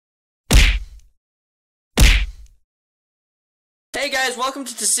Hey guys, welcome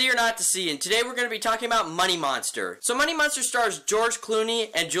to See or Not to See, and today we're going to be talking about Money Monster. So Money Monster stars George Clooney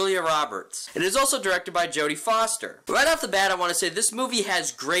and Julia Roberts. It is also directed by Jodie Foster. Right off the bat, I want to say this movie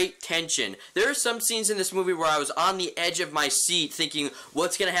has great tension. There are some scenes in this movie where I was on the edge of my seat thinking,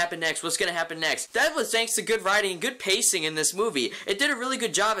 what's going to happen next, what's going to happen next? That was thanks to good writing and good pacing in this movie. It did a really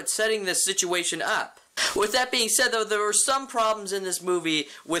good job at setting this situation up. With that being said, though, there were some problems in this movie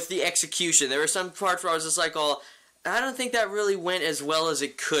with the execution. There were some parts where I was just like, I don't think that really went as well as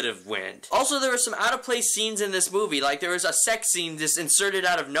it could have went. Also, there were some out-of-place scenes in this movie. Like, there was a sex scene just inserted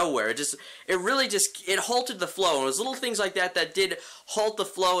out of nowhere. It halted the flow. And it was little things like that that did halt the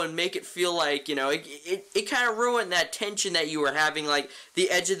flow and make it feel like, you know, it kind of ruined that tension that you were having, like, the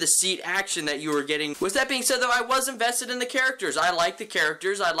edge-of-the-seat action that you were getting. With that being said, though, I was invested in the characters. I like the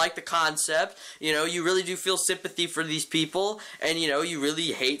characters. I like the concept. You know, you really do feel sympathy for these people. And, you know, you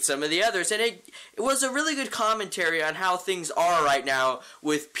really hate some of the others. And it was a really good commentary on how things are right now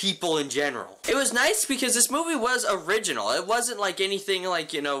with people in general. It was nice because this movie was original. It wasn't like anything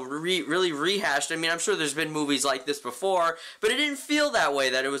like, you know, really rehashed. I mean, I'm sure there's been movies like this before, but it didn't feel that way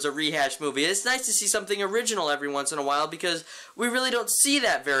that it was a rehashed movie. It's nice to see something original every once in a while because we really don't see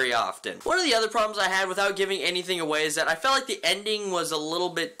that very often. One of the other problems I had, without giving anything away, is that I felt like the ending was a little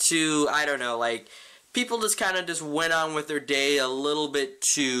bit too, I don't know, like, people just kind of just went on with their day a little bit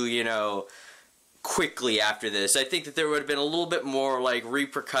too, you know, quickly after this. I think that there would have been a little bit more like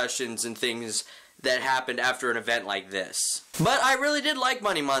repercussions and things that happened after an event like this. But I really did like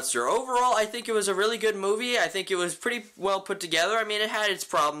Money Monster. Overall, I think it was a really good movie. I think it was pretty well put together. I mean, it had its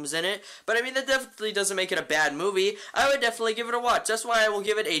problems in it, but I mean, that definitely doesn't make it a bad movie. I would definitely give it a watch. That's why I will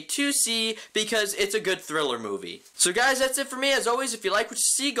give it a 2C, because it's a good thriller movie. So guys, that's it for me. As always, if you like what you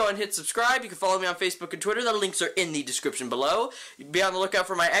see, go and hit subscribe. You can follow me on Facebook and Twitter. The links are in the description below. Be on the lookout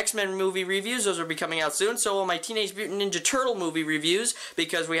for my X-Men movie reviews. Those will be coming out soon. So will my Teenage Mutant Ninja Turtle movie reviews,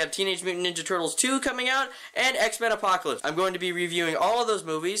 because we have Teenage Mutant Ninja Turtles 2 coming out, and X-Men Apocalypse. I'm going to be reviewing all of those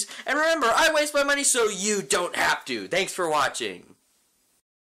movies. And remember, I waste my money so you don't have to. Thanks for watching.